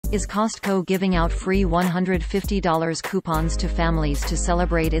Is Costco giving out free $150 coupons to families to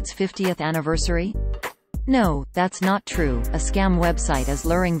celebrate its 50th anniversary? No, that's not true. A scam website is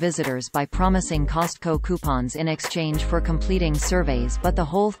luring visitors by promising Costco coupons in exchange for completing surveys, but the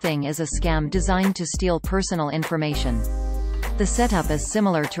whole thing is a scam designed to steal personal information. The setup is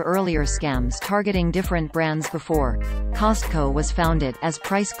similar to earlier scams targeting different brands before. Costco was founded as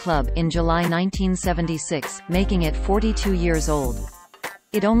Price Club in July 1976, making it 42 years old.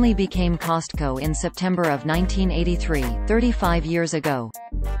 It only became Costco in September of 1983, 35 years ago.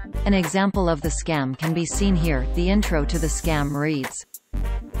 An example of the scam can be seen here. The intro to the scam reads,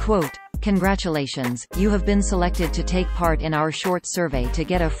 quote, "Congratulations, you have been selected to take part in our short survey to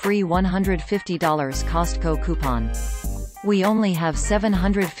get a free $150 Costco coupon. We only have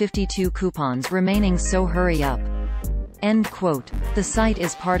 752 coupons remaining, so hurry up." End quote. The site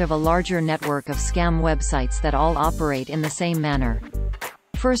is part of a larger network of scam websites that all operate in the same manner.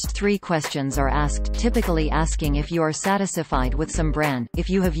 First 3 questions are asked, typically asking if you are satisfied with some brand, if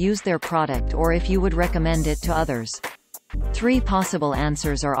you have used their product, or if you would recommend it to others. 3 possible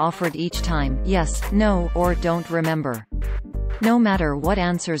answers are offered each time: yes, no, or don't remember. No matter what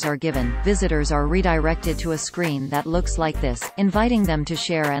answers are given, visitors are redirected to a screen that looks like this, inviting them to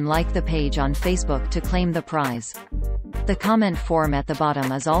share and like the page on Facebook to claim the prize. The comment form at the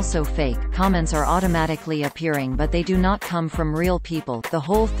bottom is also fake. Comments are automatically appearing, but they do not come from real people. The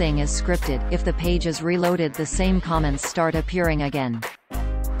whole thing is scripted. If the page is reloaded, the same comments start appearing again.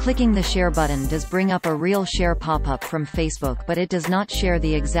 Clicking the share button does bring up a real share pop-up from Facebook, but it does not share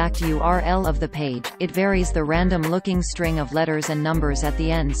the exact URL of the page. It varies the random-looking string of letters and numbers at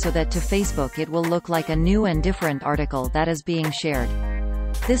the end so that to Facebook it will look like a new and different article that is being shared.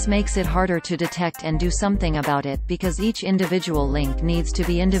 This makes it harder to detect and do something about it, because each individual link needs to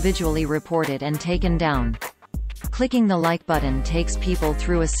be individually reported and taken down. Clicking the like button takes people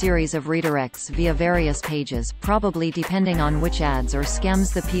through a series of redirects via various pages, probably depending on which ads or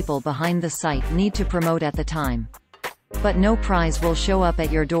scams the people behind the site need to promote at the time. But no prize will show up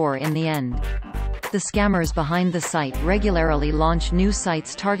at your door in the end. The scammers behind the site regularly launch new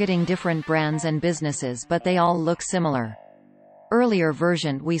sites targeting different brands and businesses, but they all look similar. Earlier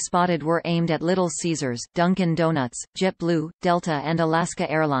versions we spotted were aimed at Little Caesars, Dunkin' Donuts, JetBlue, Delta and Alaska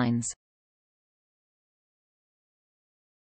Airlines.